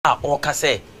Or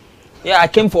Kase. Yeah, I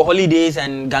came for holidays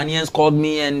and Ghanaians called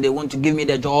me and they want to give me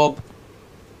the job.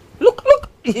 Look,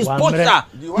 his poster.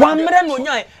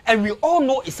 And we all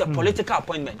know it's a political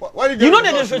appointment. You know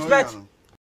the disrespect?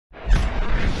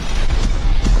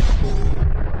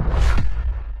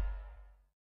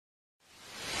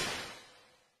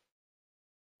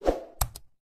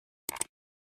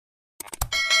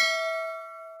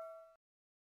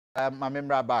 My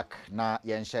member back na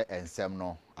yenshe ensem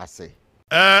no ase.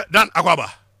 Dan Akwaba.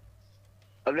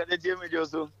 Ogade Jimmy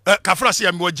Joso. Kafra se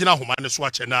am wagina homa ne so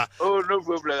ache na. Oh, no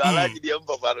problem. I like the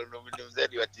empapa no me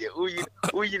said you are here. Who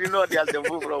you know the asem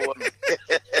from one.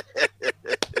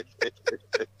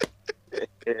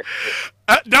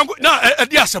 Dan na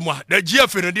di asemwa, the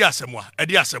GF no di asemwa,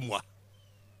 di asemwa.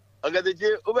 Ogade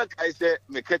J over kai say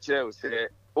me ka kire o say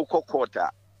okokota.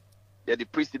 The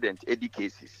president edi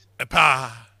cases.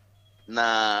 Pa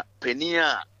na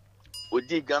Penia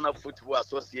Odi Ghana Football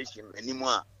Association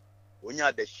anymore.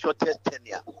 Onya the shortest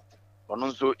tenure.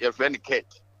 Ononso your friend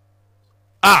Kate.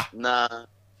 Na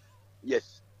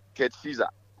yes, Kate Caesar.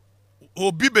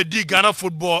 Obi be di Ghana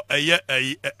Football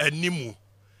animu.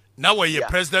 Now we are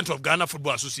president of Ghana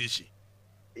Football Association.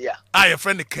 Yeah. Your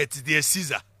friend Kate the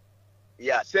Caesar.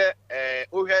 Yeah, say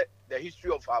the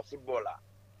history of our footballer.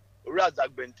 Razak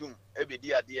Bentum,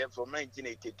 Ebedia from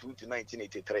 1982 to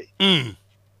 1983.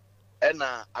 And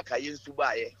Akayin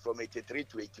Subaye from 83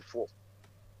 to 84.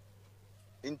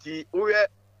 Inti Uwe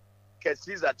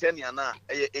Kesiza Teniana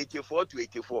 84 to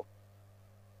 84.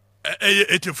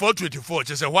 84 to 84,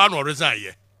 just a one or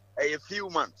resign. A few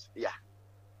months, yeah.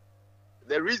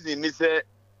 The reason is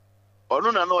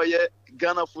Onuna no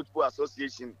Ghana Football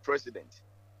Association president.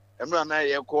 Emra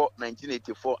I call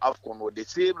 1984 AFCON or the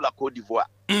same La Côte d'Ivoire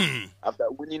after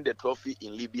winning the trophy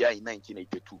in Libya in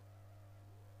 1982.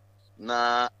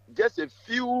 Now, just a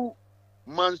few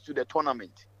months to the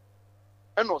tournament,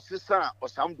 and Osisa or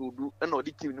Sam Dudu and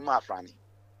the team Mafrani.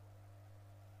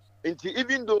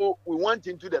 Even though we went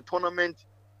into the tournament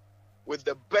with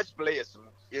the best players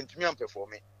in Timian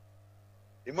performing,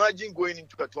 imagine going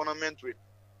into a tournament with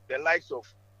the likes of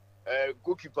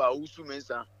goalkeeper Usu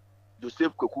Mensah,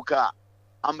 Joseph Kokuka,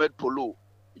 Ahmed Polo,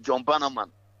 John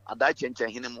Bannerman, Adachi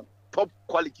Hinemu, top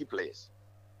quality players.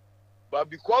 But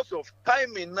because of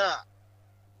timing now,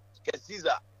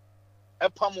 Kesiza,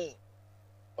 Epamu,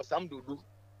 or some Dudu,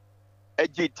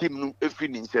 AJ team no every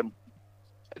in them,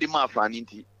 the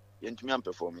Mafraninti, Yentimian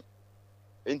performing.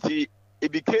 And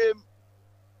it became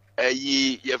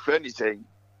your friend is saying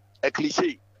a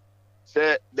cliche.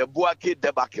 Say the Boake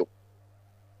debacle.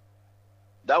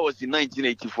 That was in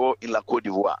 1984 in La Côte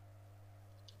d'Ivoire.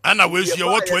 And I was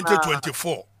your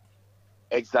 2024.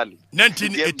 Exactly.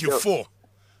 1984.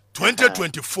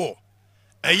 2024.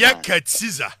 A year Kate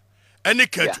Caesar. Any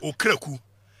Kate Okreku.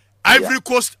 Ivory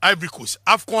Coast.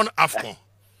 AFCON.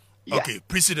 Okay,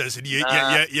 precedence.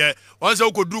 Yeah. Once I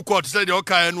could do court, say the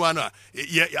okay and one.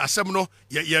 Yeah, Asemno.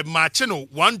 Yeah, matching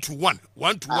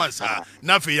 1-to-1, sir.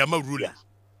 Nothing, Yama ruling.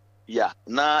 Yeah.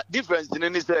 Now, difference in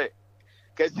any say.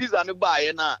 Because are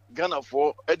buy na Ghana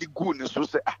for Eddie Goon so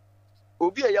say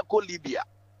Obi Ayako Libya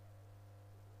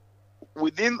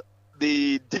within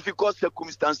the difficult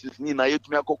circumstances ni na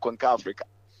yetumi akọ Africa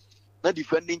na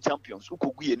defending champions who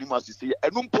could be anima to say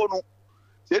enumpo no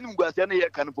say enum guase na ye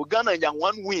kan for Ghana yan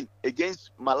one win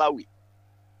against Malawi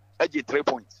age 3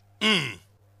 points and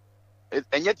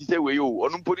yet say we yo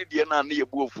onumpo ni de na ye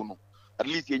buofu no at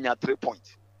least ye nya 3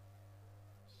 points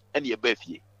and ye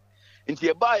befie. Inti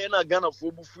eba na Ghana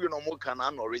for bufu no mo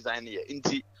kana no resign here.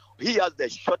 Inti he has the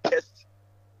shortest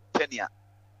tenure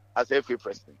as FA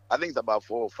president. I think it's about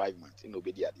 4 or 5 months in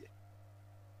Obedia there.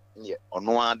 Yeah,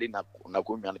 ono ade na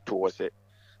konwa to wo se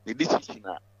the decision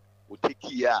na o take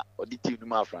here or the team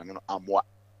ma fra no amwa.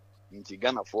 Inti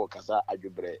Ghana for kasa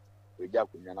adwebre we ja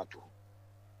konwa na to.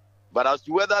 But as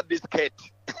to whether this cat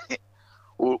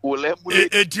will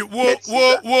emulate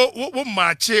wo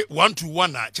match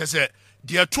 1-to-1 chese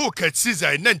dia to Kate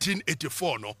Caesar in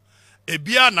 1984 no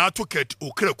ebia na to Kate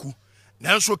Okreku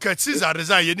nanso Kate Caesar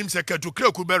resign yenim se Kate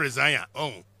Okreku be resign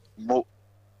mo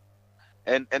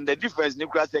and the difference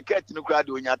Nicolas Kate Nicolas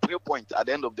do nya 3 points at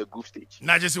the end of the group stage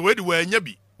na just we do nya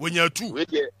bi we nya 2 we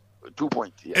dey 2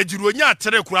 points yeah ejiro nya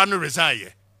 3 kura no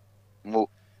resign mo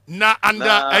na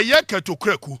anda eye Kate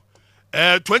Okreku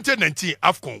 2019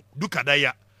 AFCON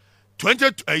dukadaya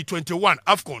 2021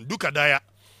 AFCON dukadaya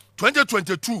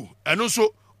 2022 and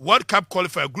also World Cup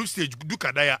qualifier group stage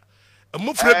dukadaya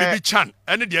mufre baby chan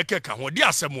and the keka ho di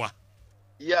asemwa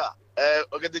yeah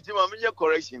okay the team am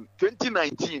correction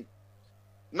 2019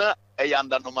 na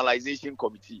under normalization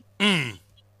committee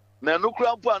na no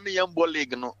krampo an yambo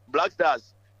league no Black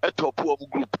Stars a top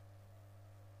group.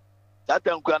 That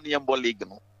time Yeboah League,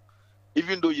 no.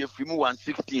 Even though you film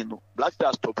 116, Black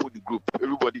Stars top the group.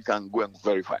 Everybody can go and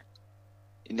verify.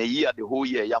 In a year, the whole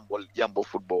year, Yeboah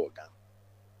football.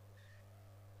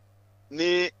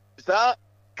 Ni sa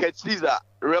Ketsiza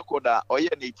recorder or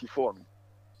 84.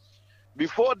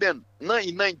 Before then, now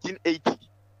in 1980,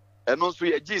 and also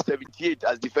a G78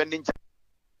 as defending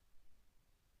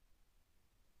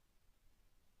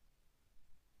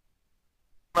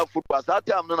football. That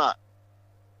time, no,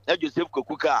 Joseph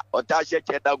Kokuka or Tasha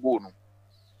Cheta Gono.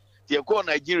 The call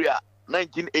Nigeria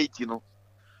 1980. No,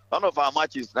 one of our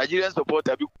matches, Nigerian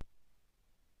supporters,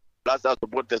 Black Stars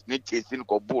supporters, need chasing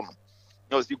Kobono.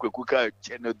 No, see Kokuka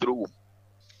Chenedro.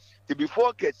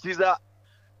 Before Ketsiza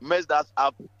messed us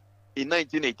up in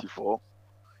 1984.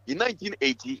 In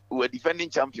 1980, we were defending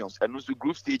champions and also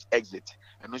group stage exit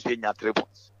and also 3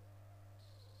 points.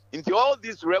 Into all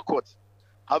these records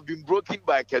have been broken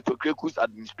by Okatakyie's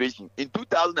administration. In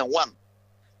 2001,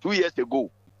 2 years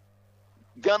ago,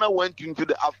 Ghana went into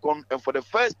the AFCON, and for the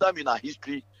first time in our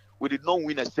history, we did not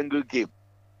win a single game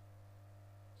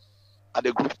at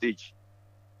the group stage.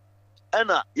 And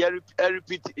I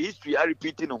repeat history, I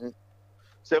repeat it.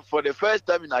 So for the first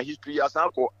time in our history, as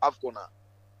AFCON,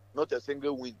 not a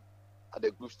single win at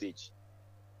the group stage.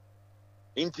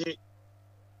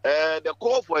 The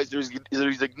call for his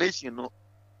resignation,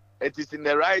 it is in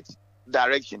the right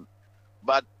direction.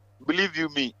 But believe you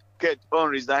me, Kate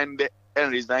resigned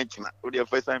and resigned for the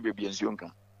first time baby in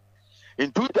Shunka.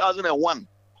 In 2001,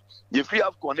 the free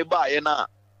AFCON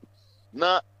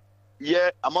na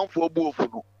amount for both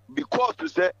because to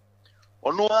say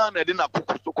ono na de na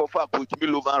kuku kofa coach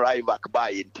Milovan Rivak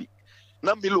by enti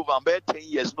na Milovan be 10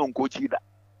 years no coach ida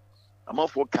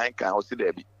amount for kan o se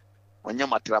there bi onya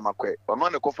matrama kwe ono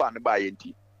na kofa ne by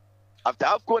enti after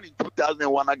AFCON in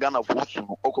 2001 Ghana for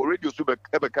so oko radio so be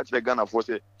catch the Ghana for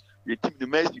say the team the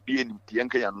Messi be enim tie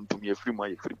nka ya no ntumi afiri mu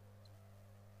afiri.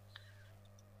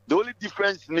 The only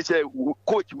difference is say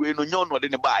coach we no nyon no de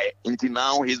ne by enti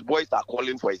now his boys are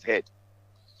calling for his head.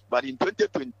 But in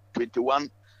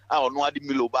 2021, I don't know what the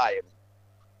Milo buy him.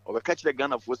 Or we catch the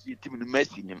Ghana for see team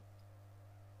messing him.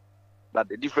 But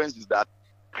the difference is that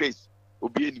Chris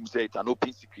Obianim himself it's an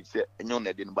open secret say and you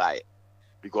didn't buy it.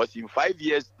 Because in 5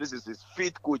 years, this is his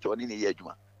 5th coach on in a year.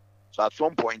 So at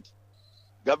some point,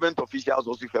 government officials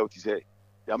also felt to say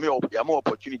there are more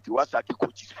opportunity. What's that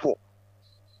coach is for?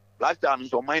 Last time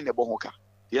so mind the Bohoka.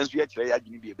 The answer is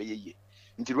be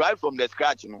until right from the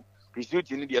scratch,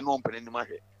 pursuit in the non pen in my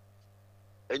head.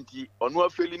 And on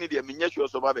what feeling the miniature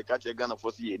of a catch a Ghana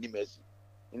for see any messy.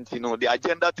 And the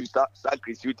agenda to start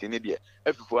pursuit in India,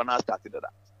 everyone has started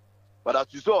that. But as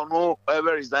you saw, no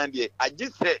ever resigned here. I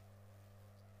just said,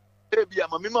 maybe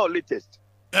I'm a memo latest.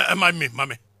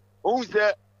 Mammy. Who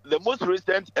said the most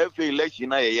recent FA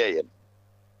election?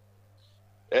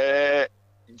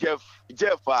 Jeff,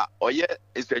 or yeah,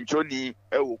 is a Johnny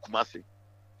Kumasi.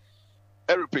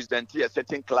 Representing a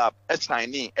certain club, a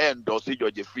signing, and endorse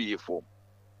George free form.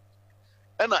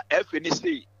 And a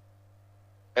FNC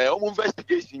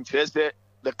investigation says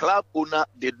the club owner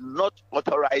did not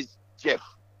authorize Jeff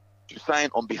to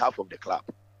sign on behalf of the club.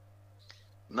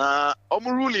 Now,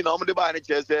 ruling on the by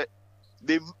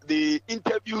they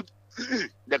interviewed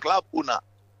the club owner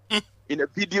in a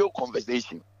video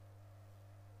conversation.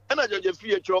 And a George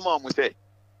free trauma will say.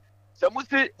 Some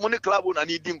say money club on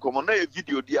needing come on a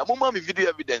video dear mama video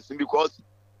evidence because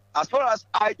as far as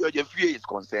I George Free is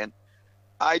concerned,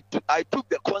 I took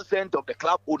the consent of the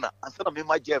club owner and said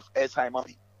my Jeff as I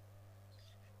mommy.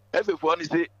 Everyone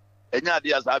say any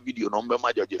ideas have video number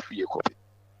my George Free copy.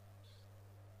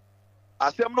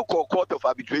 As I'm no court of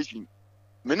arbitration.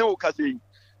 Many say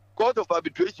court of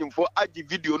arbitration for IG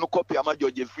video no copy of my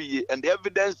George Free and the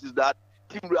evidence is that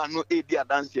Tim Ran no AD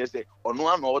dance say or no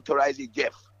one authorizing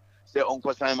Jeff. Say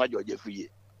Uncle Simon George Free.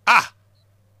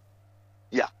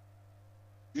 Yeah.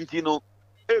 You know,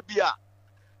 Ebia,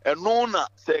 and Nona,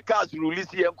 say, Cas release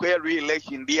the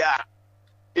re-election there.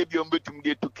 Ebium betum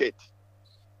get to Kate.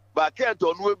 But Kate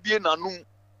on will be Nanum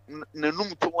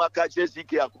to Waka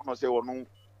Jessica, say, or no,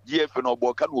 GF and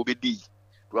Obokan will be D.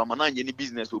 Ramanan, any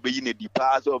business will be in a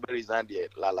depass over his idea,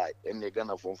 Lala, and they're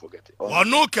gonna forget it. Or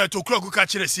no care to Kwaku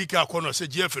catch a Sika, say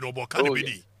GF and Obokan will be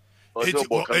D. It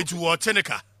was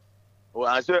Teneca. Oh,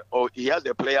 I said, he has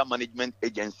a player management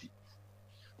agency.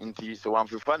 And so one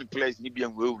for fun players,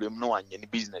 Nibian will no one any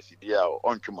business idea or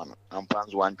on Chuman and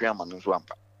plans one chairman and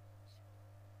swamp.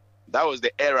 That was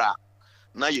the era.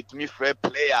 Now you to me fair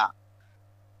player.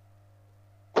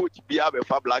 Coach be a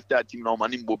Fab Black Star team no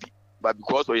man in Bobby. But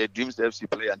because of your dreams FC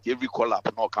player and every call up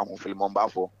no come on film on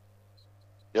Bafo.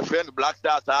 Your friend Black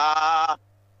Stars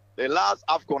the last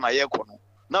AFCON a year kono.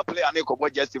 Na player ne kobo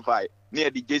justify near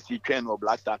the JC train or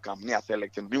Black Star camp near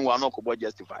selection. Being one no kobo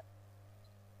justify.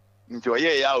 Into a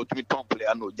year out to be top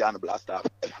player no Jan Black Star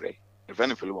free. If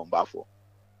any film on Bafo.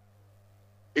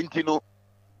 Intino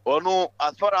or no,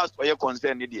 as far as for your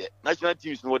concern, national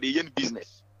teams know the end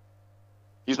business.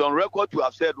 He's on record to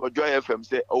have said or Joy FM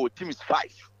say, oh, team is 5.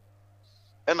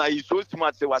 And I so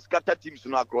smart say was scatter teams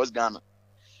no across Ghana.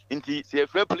 Inti say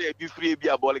fair play be free be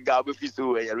a ball guy be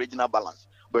so a regional balance.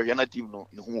 But you're not team no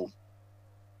in home.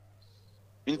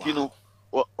 Inti no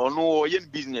or no yen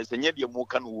business and yet you more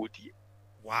can woot.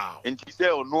 Wow. And he say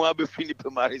or no abe Philip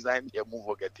resign here move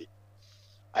forget it.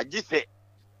 I just say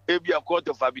be a court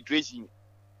of arbitration.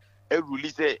 A rule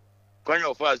say when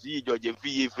of us see George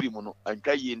free mono and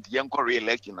try in the young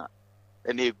re-election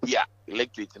and a be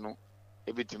elected no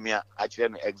every to me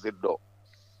actually exit door.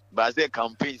 But I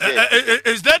campaign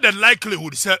is that the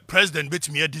likelihood say president bit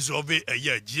me dissolve a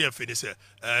year GFA is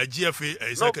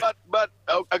GFA is no, but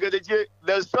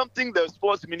there's something the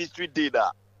sports ministry did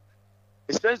that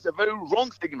it sends a very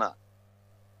wrong signal.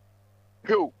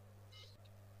 Who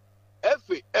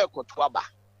FA Ekotwaba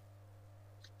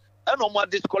and no more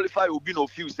disqualified will be no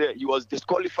few say he was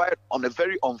disqualified on a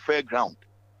very unfair ground.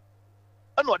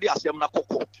 And what they are saying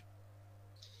court.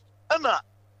 And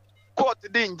court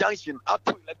the injunction up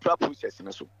to electoral process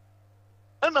in so.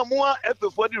 And no more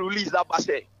FA for the release that I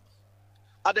say.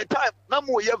 At the time, no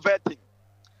more year vetting.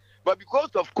 But because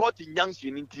of court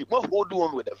injunction, we hold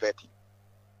on with the vetting.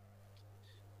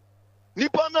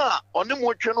 Nipana on the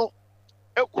more channel,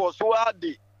 equals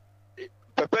the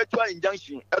perpetual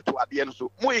injunction to Abian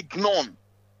so more ignored.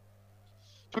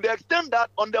 To the extent that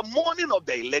on the morning of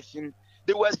the election,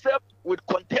 they were served with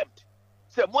contempt.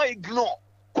 Say more ignore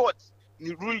courts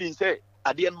the ruling say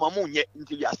at the end mamunye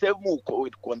until you are served more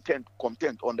with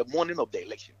contempt on the morning of the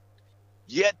election.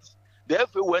 Yet the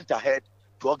FA went ahead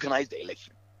to organize the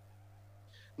election.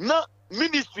 Now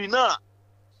ministry now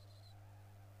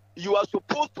you are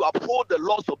supposed to uphold the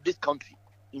laws of this country.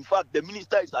 In fact, the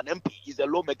minister is an MP, he's a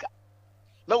lawmaker.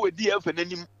 Now with DF and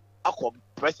any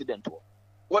president,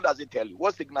 what does it tell you?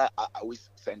 What signal are we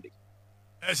sending?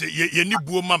 Exactly.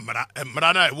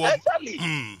 Exactly.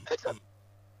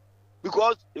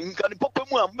 Because in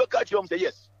Kanipopo, say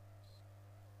yes.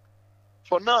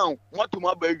 For now, what to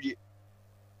my baby.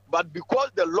 But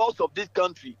because the laws of this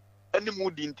country, any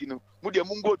mood into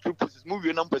Mungo through process,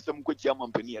 movie number some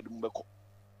company at Mumbeko.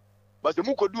 But the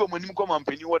Muko do a minimum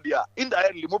company what they are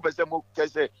indirectly more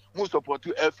support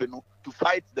to FNO to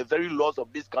fight the very laws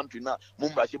of this country now.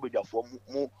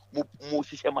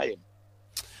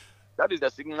 That is the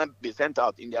signal they sent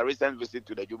out in their recent visit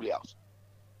to the Jubilee House.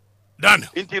 Done.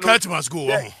 Cat must go.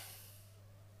 Yeah.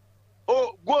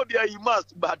 Oh, go there you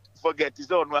must, but forget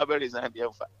his own very resign.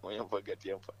 Forget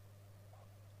him.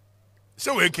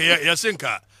 So we can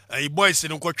a boys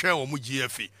in Okatakyie or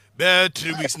GFA. Bear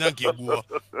 3 weeks na Yeboah.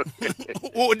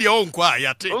 Oh, the own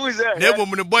quiet. Never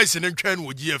when the boys in train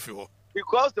with GFA.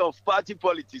 Because of party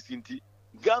politics,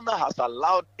 Ghana has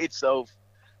allowed itself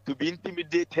to be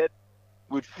intimidated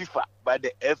with FIFA by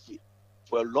the FA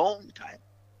for a long time.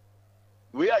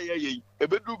 We are here, a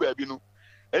bedroom baby, no.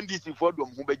 NDC for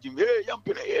them who begin,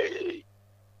 hey,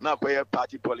 now quiet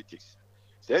party politics.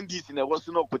 NDC in a was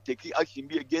not taking action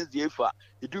be against the FA.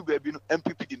 You do baby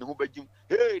MPP in the home,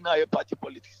 hey, now a party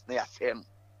politics. They are saying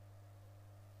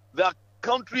the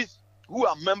countries who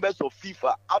are members of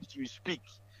FIFA up to speak,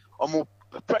 or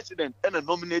president and a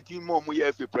nominating more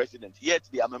FA president, yet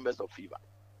they are members of FIFA.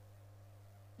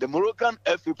 The Moroccan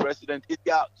FA president is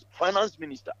their finance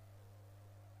minister.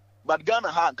 But Ghana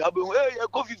ha kabe hey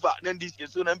go FIFA then this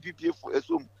is so MPP for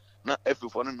assume na FA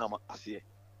for no nama ase.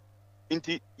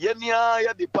 Inti yenia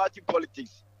ya the party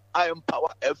politics I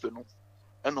empower FA no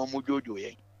and no mojojo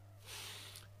yen.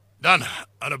 Dan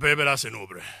ana bebe da se no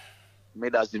bre. Me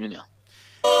da ziminia.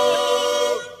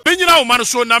 Binyina o man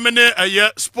so na me ne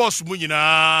sports mu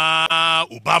nyina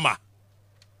Obama.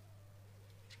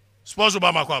 Sports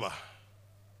Obama kwaba.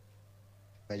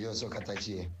 Ayo so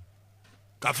Okatakyie.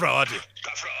 Kafra wate.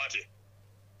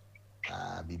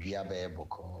 Bibia be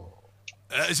boko.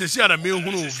 See ana me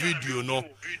hunu video no.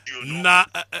 Na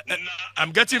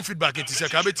I'm getting feedback it is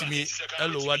ka betimi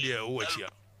hello what there o achia.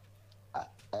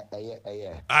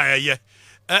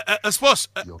 Sports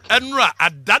Enra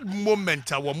at that moment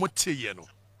awomote no.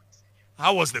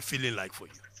 How was the feeling like for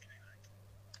you?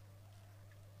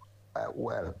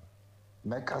 Well,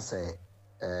 Mecca say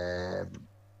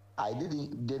I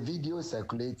didn't the video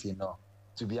circulating no.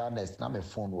 To be honest, now my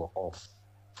phone was off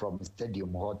from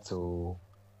Stadium Hall to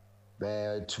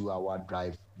 2-hour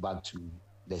drive back to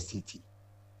the city.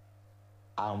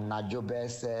 I'm not your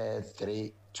best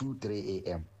 3 2-3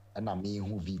 a.m. and I mean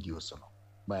who videos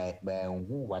but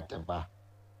who whatever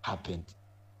happened.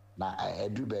 Now I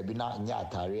do baby now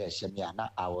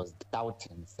I was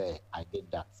doubting say I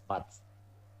did that. But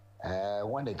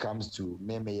when it comes to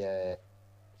maybe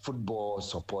football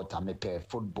support, I pay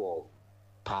football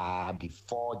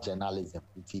before journalism.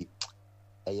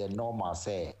 It's normal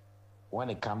say when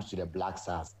it comes to the Black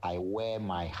Stars, I wear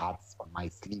my hats on my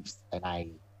sleeves and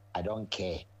I don't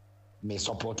care. Me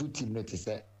support to team notice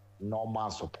normal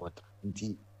support.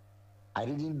 I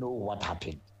didn't know what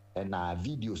happened. And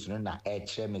videos na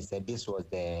me said this was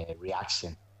the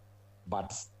reaction.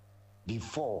 But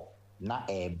before na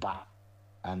back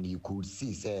and you could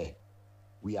see say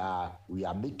we are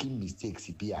making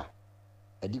mistakes here.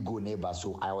 I did go neighbor.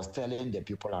 So I was telling the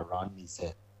people around me,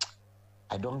 say,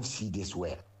 I don't see this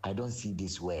well. I don't see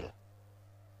this well.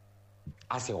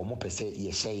 I say,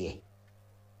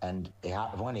 and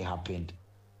when it happened,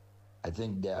 I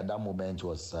think that moment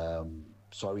was,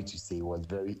 sorry to say, was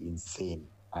very insane.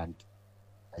 And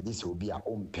this will be our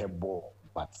own pair ball,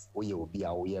 but we will be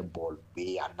our ball.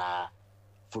 We are now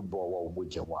football.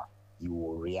 You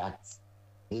will react.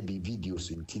 Maybe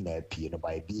videos in Tina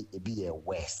but it be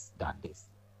worse than this.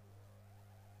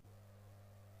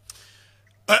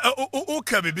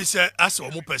 Okay, baby, say as a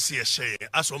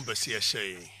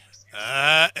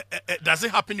does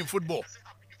it happen in football?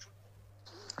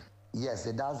 Yes,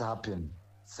 it does happen.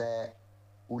 Say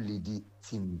Ulidi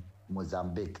team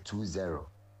Mozambique 2-0.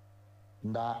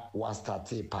 That was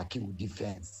started Kwaku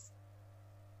defense.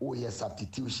 Oh yes,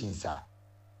 substitutions are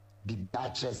the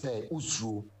batches say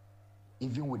Usru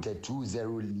even with a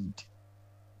 2-0 lead.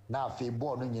 Now if a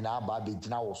ball no nyina ba be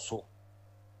gina also.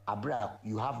 Abra,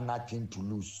 you have nothing to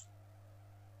lose.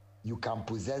 You can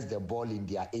possess the ball in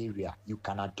their area. You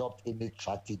can adopt any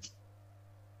strategy.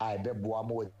 I be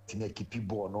boamo tine keep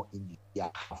ball no in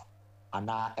their half. And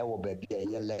now I will be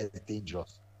less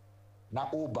dangerous. Now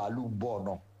o balloon ball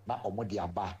no na omodi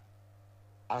aba.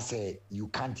 I say you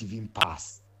can't even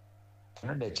pass.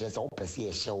 No the chance o pese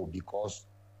a shell because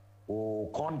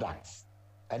conduct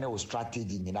and o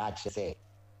strategy in our say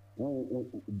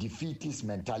defeatist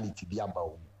mentality be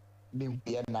about.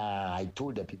 I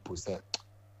told the people say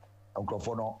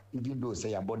Uncle even though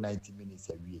say about 90 minutes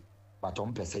a week, but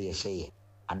on per se share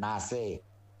and I say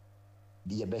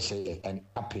the best and it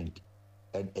happened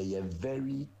and a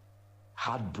very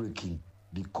heartbreaking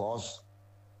because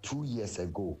 2 years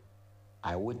ago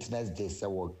I witnessed this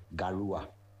Garua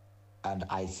and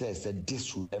I said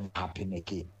this will never happen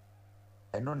again.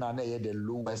 And no none the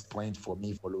lowest point for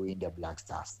me following the Black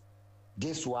Stars.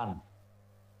 This one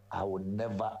I will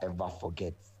never ever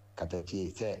forget.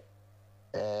 Okatakyie said,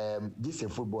 this is a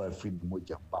football free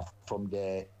moja, but from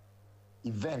the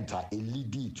event, a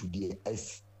lead to the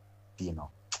S, it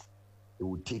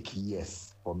would take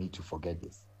years for me to forget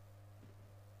this.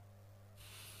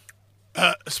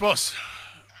 Sports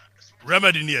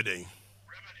remedy near day.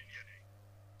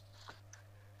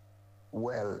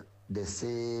 Well, the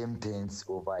same things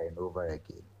over and over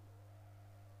again.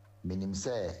 Meaning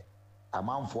say, a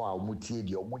man for our mutie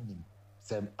the omunim.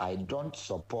 Say I don't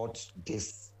support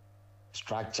this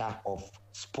structure of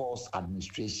sports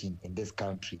administration in this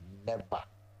country. Never.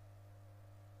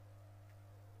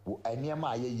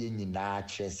 Anyama ye nyina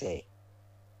kire say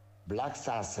Black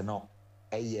Stars no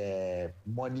a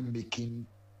money making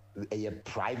a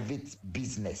private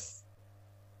business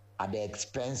at the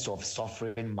expense of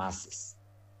suffering masses.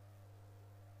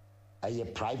 A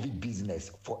private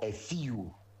business for a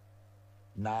few.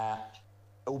 Na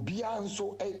obia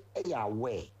nso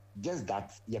aware just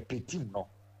that your petty no.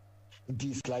 It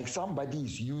is like somebody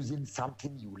is using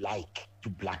something you like to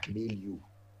blackmail you.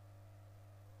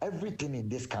 Everything in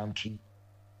this country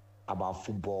about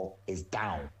football is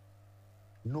down.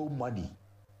 No money.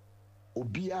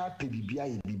 Obia pebibia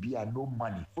ibibia no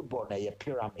money. Football na a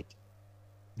pyramid.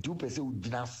 Do person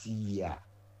udina see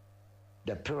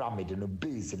the pyramid no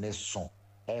base in a song.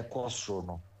 Air course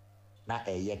no. Na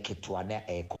ketwa na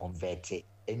convert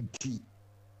enti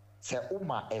se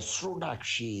uma esro na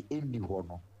hwe eni ho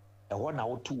no e na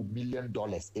 $2 million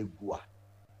egua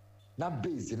na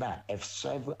base na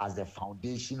serve as the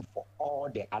foundation for all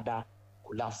the other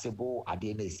collapsible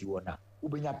adenesi wona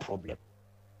ubenya problem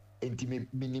enti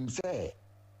minim say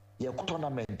ye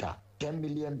tournament $10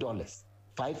 million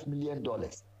 $5 million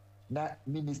na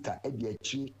minister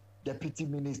ediachi deputy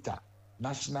minister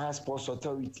national sports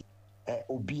authority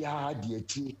obia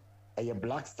die a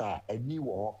Black Star a new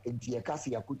war into a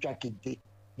kasi yakutwa kente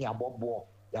ni abobo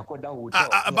yakoda hotel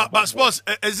but sports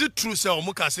is it true say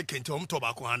omuka say kente om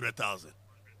tobacco 100,000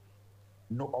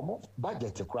 no omo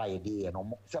budget cry dey and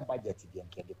omo say budget dey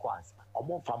nke dey ko answer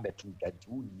Omo family that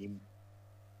you name.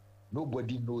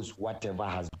 Nobody knows whatever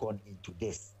has gone into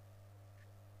this.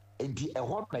 And the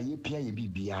what na ye pia ye bi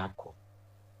biako.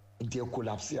 And the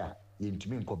collapse here into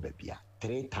me ko bebia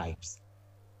 3 times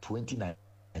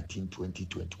 2019,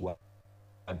 2021,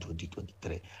 and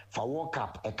 2023. For World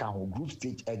Cup, a group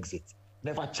stage exit,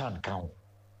 never chan count.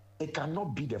 It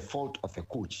cannot be the fault of a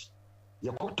coach.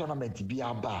 Your tournament be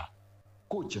a bar.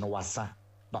 Coach no wasa,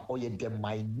 but oye the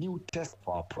minutest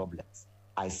for our problems.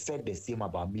 I said the same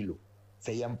about Milo.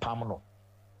 Say yam pamno.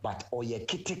 But oye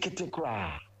kite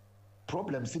cry.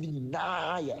 Problems sitting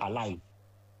now ye alive.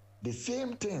 The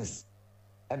same things.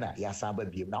 And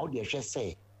yasamba be now they just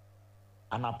say.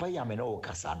 And I pay ameno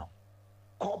casano.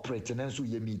 Corporate and then so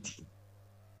ye meeting.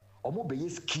 Omo be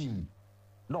scheme.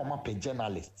 No ma pe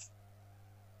journalists.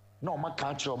 No ma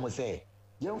culture omo say.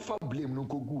 Yem fa blame no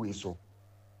go so.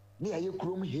 Ni aye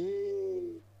krom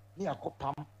he. Ni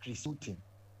akopam recruiting.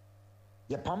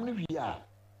 Ye pam ni wi a.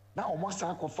 Na omo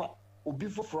sa akofa obi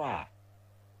foforo a.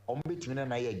 Omo betumi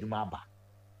na ye adwuma aba.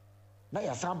 Na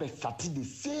ya sa be start the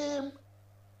same.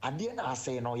 Ade na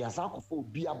say no ya sa akofa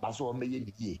obi aba so omo ye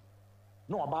die.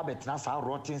 No aba betena sa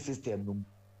rotten system no.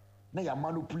 Na ya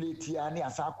manipulate ya na ya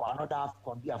sa akwa another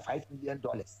AFCON be $5 million.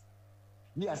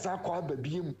 Ni ya sa akwa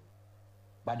babiem.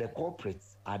 But the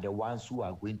corporates are the ones who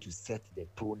are going to set the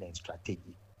tone and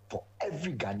strategy for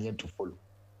every Ghanaian to follow.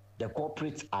 The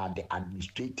corporates are the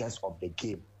administrators of the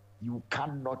game. You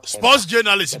cannot. Sports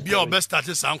journalists be our best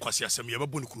started sound kwasi asem ye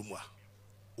babuni krumwa.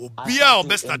 Be our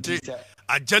best started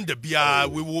agenda be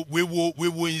we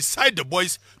will incite the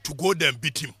boys to go there and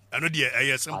beat him. I know the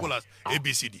as simple as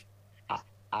ABCD.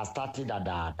 I started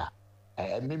that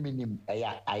minimum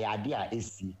idea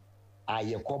is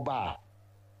ayekoba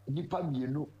nipa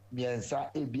mienu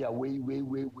miensa ebia we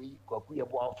Kwaku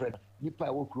Yeboah friend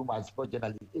nipa wo krum as sport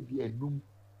journalist ebia enum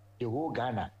the whole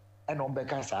Ghana and on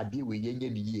beka Saddick we yenye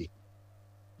ni ye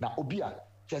na obia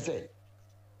chese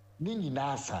ni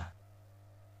nyinasa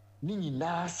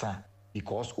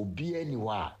because obia ni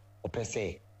wa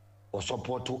opese o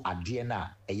support to ade na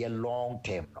a long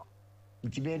term no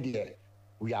intime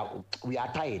we are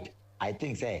tired. I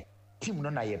think say team no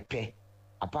na ye pe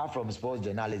apart from sports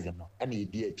journalism no and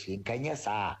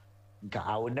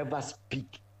I will never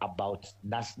speak about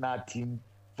national team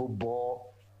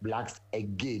football blacks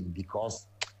again because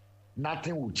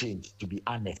nothing will change, to be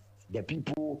honest. The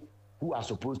people who are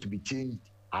supposed to be changed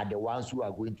are the ones who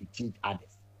are going to change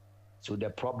others. So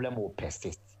the problem will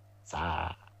persist.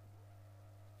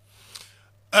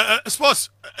 Sports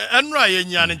enra ye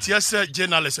nyan ntiase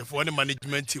journalist for the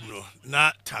management team no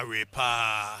na tare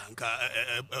pa nka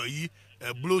yi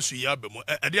blues ya bemo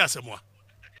ade asemo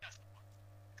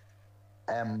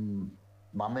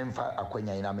mamemfa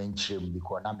akwanya ina menchirem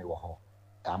because na me wo ho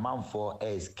amanfo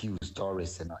SQ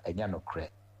stories no enya no kre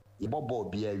yebobo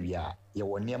bi awia ye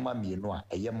woni ema mienu a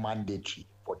eye mandatory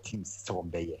for teams so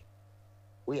beye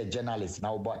we journalist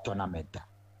na about tournament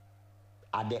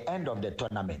at the end of the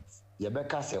tournament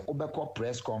Yebeka say obeko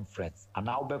press conference and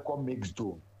now obeko mixed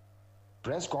zone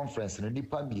press conference no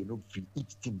nipa mienu free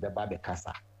each team beba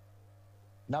bekasa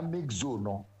na mixed zone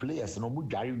no players no mu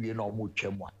dware wie no mu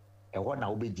twam a eho na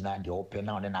obegina de open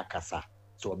na na kasa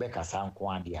so obekasa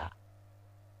nko ade a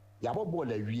yabobo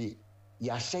la wie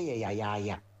ya hye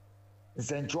ya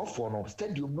nsentro no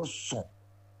stadium no so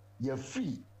ya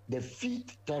free the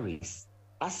feet terrace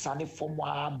asane from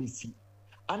abc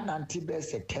ananti be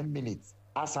say 10 minutes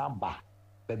asamba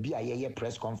baby ayeye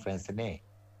press conference ne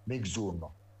make zone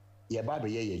no ye ba be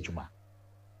ye adwuma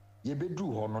ye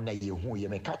bedu ho no na ye hu ye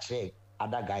meka kire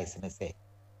other guys ne say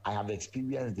I have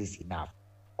experienced this enough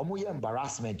omo ye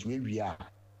embarrassment we wia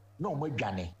na omo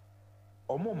adwane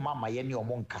omo mama ye ne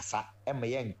omo nkasa ema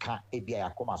ye nka ebia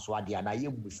yakoma so ade na ye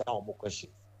musa omo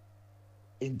questions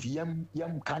enti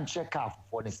yem kan check out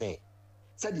for ne say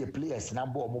said the players na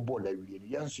bo omo ball awie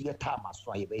ye nso ye time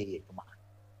so ye be ye adwuma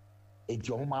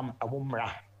enti omo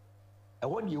amomra e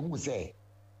won ye hu say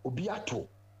obi ato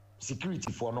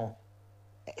security for no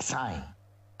sign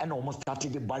and almost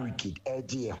started the barricade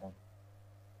edge ho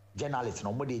journalists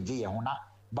no mo de je ye ho na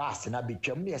bus na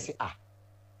betwam ne say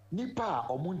nipa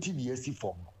omo ntibi esi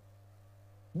form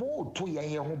mo to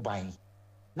ye ho ban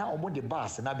na omo de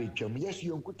bus na betwam yes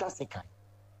you nkuta second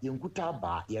ye nkuta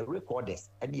ba ye recorders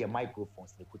and ye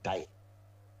microphones ne kuta ye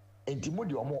enti mo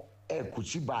de omo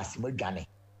kuchi bus madwane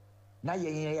na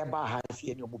ye ba ha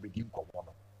se ne omo bedi nkomo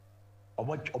no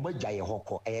omo gya ye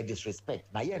hoko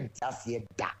disrespect na ye ntase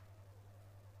da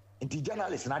nti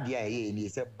journalist na dia ye ni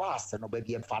say boss no ba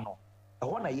bi emfa no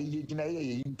e na ye gina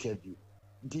ye interview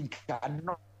nti ka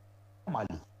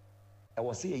normally e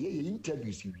was say ye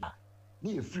interviews wi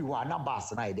ni e free ho na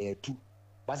bus na dey tu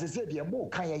but say dey mo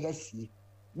kan yesi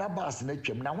na bus na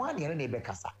twam na wan ne be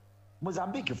kasa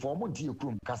Mozambique for mo nti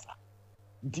ekrum kasa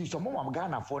nti so mo mam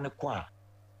Ghana for ne kwa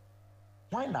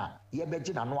why na ye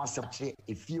beje na no asepche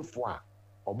efiefo a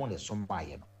omo ne so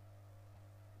mbaye no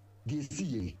dey see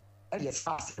ye e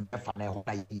fast be fa na ho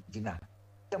na yina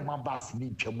e ma bus ni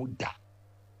twam da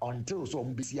until so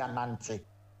omo bisi anante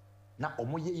na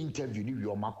omo ye interview ni wi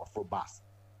omo akofo bus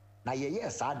na ye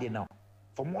saade now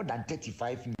for more than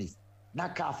 35 minutes na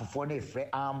car for na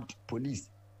armed police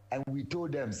and we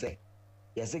told them say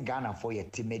yes Ghana for your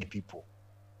timid people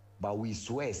but we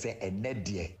swear say ene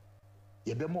de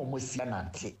ye be mo si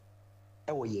anante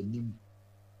e wo ye nim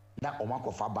na omo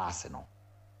akofo bus no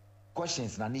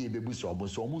questions na ye bebu so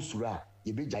omo sura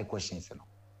ye be jai questions no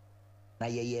na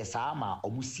ye saa ma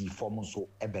omo si form so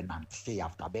e be nante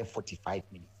after about 45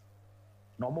 minutes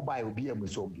na omo buy obi am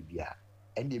so bibia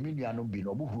and the menu bi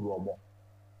no huru omo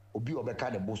obi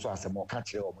obeka de bo so asem ka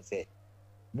kire omo say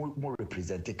mo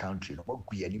represent the country no mo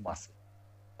guye ni mase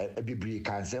e bibiri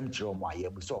kan sem kire omo aye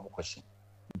mo so omo question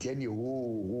nti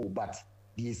o but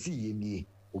the see ye ni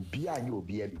obi anya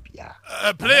obi a bibia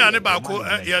player ne ba ko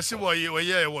yes wo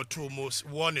ye wo two most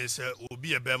one is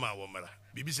obi e be ma wo mara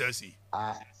bibi say see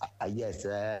yes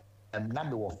na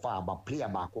me wo fa ba player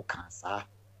ba ko kansa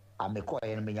ameko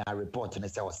ye no me report ne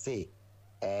say o say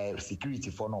security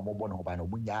for no mo no ba no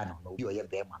munya no obi oye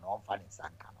be ma no on fa ne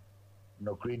sanka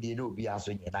no credit no obi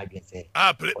aso nye na dwen say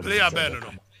player be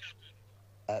no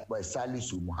but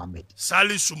Salisu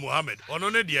Muhammad ono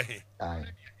ne de he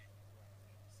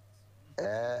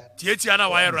tietia na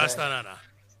why rasta na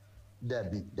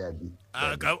Debbie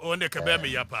on the ka be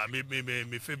me yapa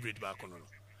me favorite ba kono no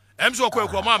em so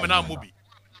kwa ma me na mobi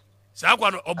sa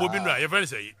kwa no obobi no ye friend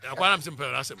say akwa na simple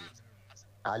asem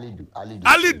Alidu.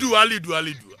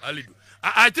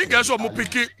 I think that's what mo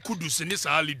pick Kudus ni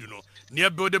sa Alidu no.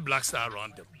 Near build the black star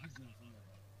around them.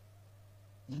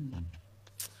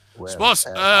 Sports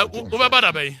over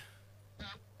bada bay.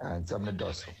 And some the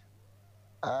doso.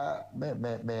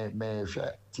 Me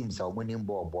share teams are winning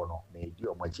ball bono. Me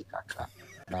do magic kakra.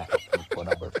 Na for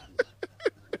number.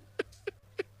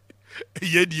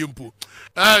 Ye di mpo.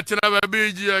 Tina ba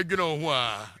be ji agino ho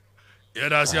a. Ye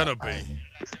da sia no pay.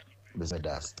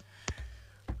 Besedas.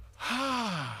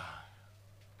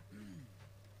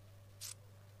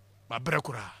 Ma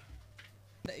brekura.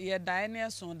 Ye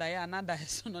daene so da ya another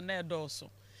so no na edoso.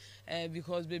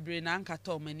 Because bebre na anka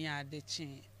to mani ade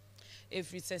chi.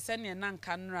 If it say ne na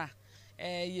anka nra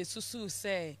yesusu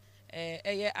say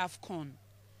eye AFCON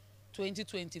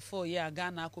 2024 ye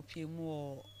Ghana akopie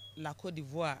mu La Côte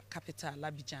d'Ivoire capital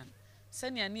Abidjan.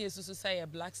 Sene ne yesusu say ye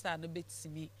Black Star no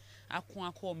betimi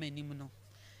akọ manim no.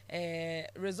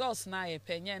 Results na ye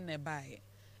penye ne bae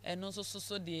eno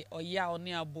so de oya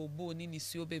oni abobo ni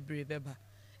nisuo bebre beba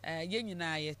ye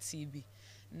nyina ye TV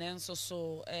nenso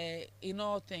so in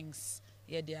all things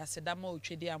ye de asedama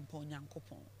otwede ampo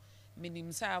nyankopon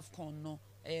minim sa AFCON no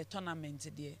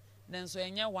tournament de nenso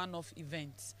enye one of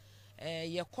events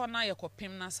ye kona ye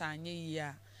kopem na sa anye yi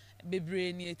a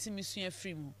bebre ni etimi so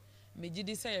afri mu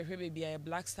megidi say ye hwe bebia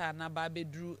Black Star na ba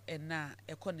bedru ena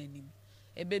ekonanim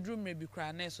ebedru mrebi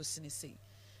kra na eso sinisei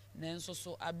nenso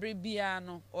so abrebia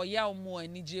no oya omo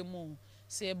anije mu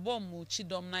se bom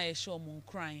chidom na ye show mu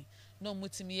crying no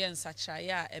mutimi ye nsacha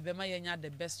ya ebema yenya the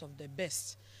best of the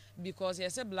best because ye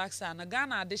say Black Star na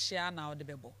Ghana ade share na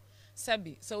odebebo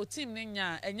sebi so team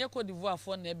nya enye Côte d'Ivoire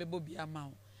for na ebebo bia ma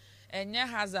o enye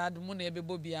Hazard mu na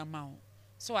ebebo bia ma o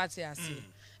so ati ase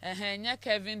enye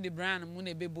Kevin De Bruyne mu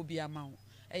na ebebo bia ma o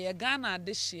eye Ghana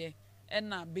ade share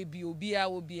ena baby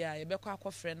obia yebekwa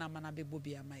akofre na mana bebo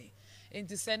bia mai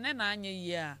enti se ne na anya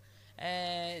yi a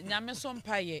nyame so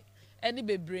mpaye eni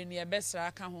bebre ne yebesra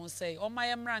aka ho sei o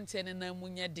maye mrante ne na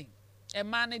munye din e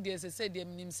ma ne de se de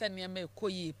nim se ne ma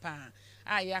ekoyi pa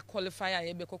a ya qualifier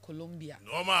yebeko Colombia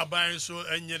no ma aban so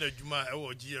enye na djuma e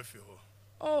wo GFA ho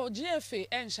oh GFA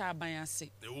ensha aban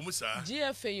ase e wo musa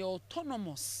GFA yo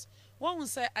autonomous. One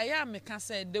say I can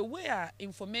say the way our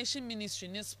information ministry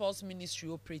and sports ministry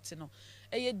operating no,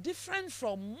 different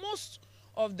from most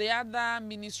of the other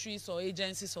ministries or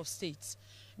agencies of states,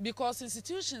 because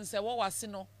institutions say what was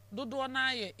do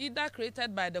na either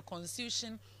created by the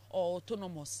constitution or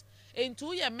autonomous.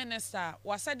 Into your minister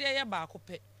was said there ba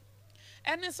kope.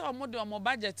 Any so mo de mo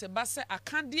budget ba say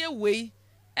akandie way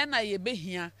and I be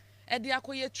here e de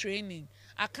akoye training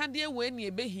akandie way ni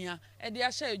ebe hia e de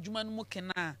ahya adwuma no mu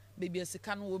kena baby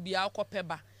sika no obi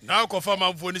akopeba na akofa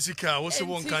manfo ni sika wo se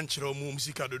won kan kire mu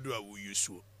sika dodo a wo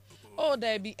yusu oh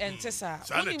there be entesa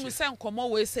oni mu se nkomo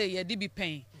we say ye di bi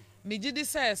pen me gidi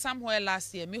say somewhere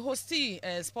last year me hosti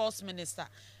sports minister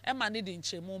Emma need in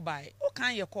Chemu by o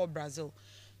can you call Brazil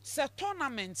say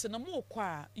tournament no mo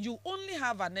kwa you only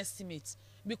have an estimate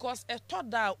because a thought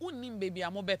that unim baby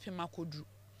amobepima kodru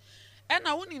and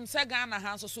I wouldn't say Ghana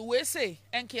hands so we say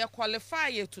and can qualify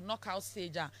you to knockout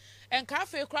stage and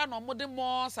cafe crown or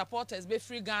more supporters be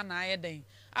free Ghana eden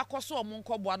akwaso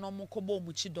omunko bua no munko bo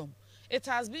muchidom it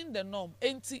has been the norm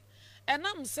enti and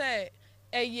I'm say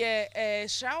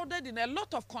shrouded in a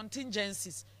lot of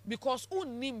contingencies because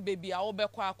unim baby a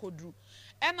obekwa akodru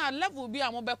and a level be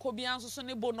amobeko bi anso so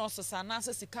ne bonuses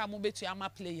anase sika mo betu ama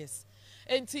players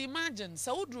enti imagine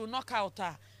so udru knockout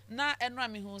na enra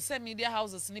me hu say media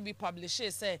houses ni bi publish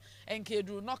say enke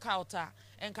dru knockout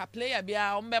enka player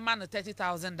bia ombema no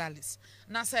 $30,000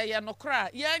 na say ye no kra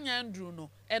ye anya ndru no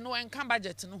eno enka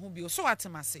budget no hu bi so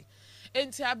atemase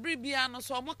enti abri bia no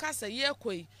so mo ka say ye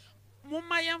koi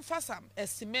mumma yemfa some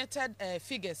estimated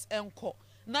figures enko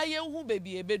na ye hu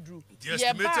baby ebedru the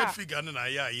estimated figure na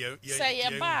ye say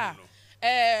ye ba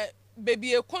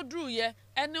baby ekodru ye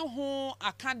ene ho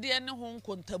akade ene ho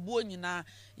nkontabuo nyina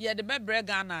ye de bebre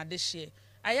Ghana de hye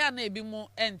aya na ebi mu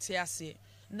ente ase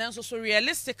nanso so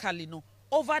realistically no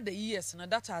over the years no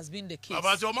that has been the case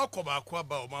about o makoba kwa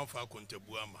ba o manfa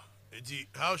kontabuo ama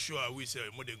how sure are we say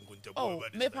mo de kontabuo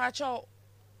about this me pa cho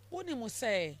woni mu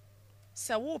say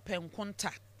wo pen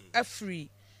konta afri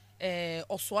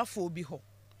osoafo obi ho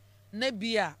na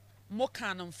bia mo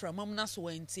kan mframam na so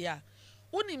entia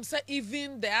unim say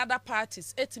even the other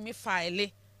parties etimi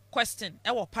file question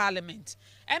ewo parliament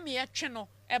eme ye twe no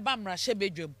eba mrahye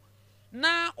bedwam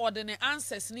na ordinary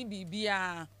answers ni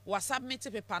bibia wa submit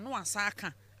paper no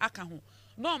asaka aka ho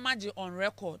no imagine on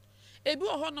record ebi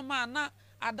ohono ma na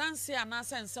adanse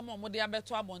anase nsem omode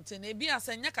abeto abonten ebi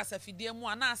asenya kasafidie mu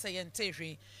anase ye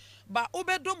ntehwe ba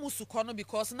obedo musuko no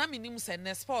because na minim say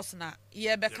ne sports na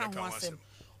ye beka ho asem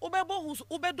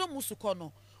obedo musuko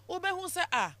no obehu say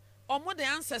omo de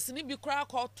answers ni bi kra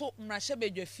akoto mrahye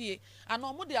bedwafie ana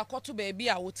omo de akoto ba ebi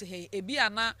a wote he ebi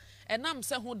ana enam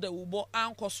se ho da ubo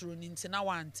ankosoro ni ntina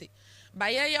wante ba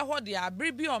ye ho de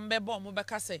abre bi ombebo omo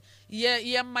beka se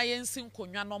ye ma ye nsi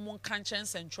nkonwa no mo nkanchen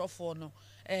centrofo no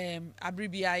abre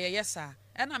bi a ye yesa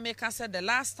ena make say the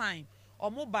last time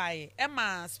omo bae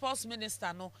ema sports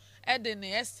minister no ede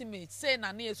ne estimate say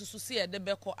na na yesusu si ede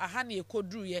beko aha na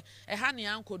ekodru ye eha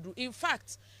na ankodru in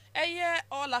fact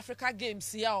all Africa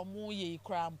games ya omo ye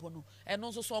krampo no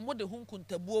eno so omo de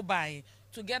hunkuntabuo bae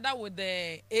together with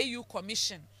the AU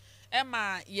commission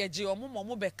ema yeje omo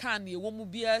momo beka na ewo mu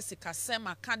bia sikasem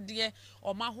akade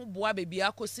omo ahoboa bebi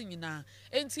akosi nyina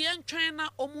enti yentwen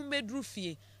na omo medru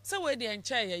fie se we de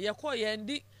enche ye ko ye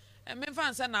ndi me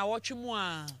fansa na watch mu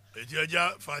a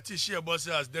ejaja Fatishie boss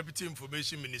as deputy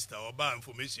information minister oba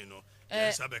information no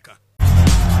sabeka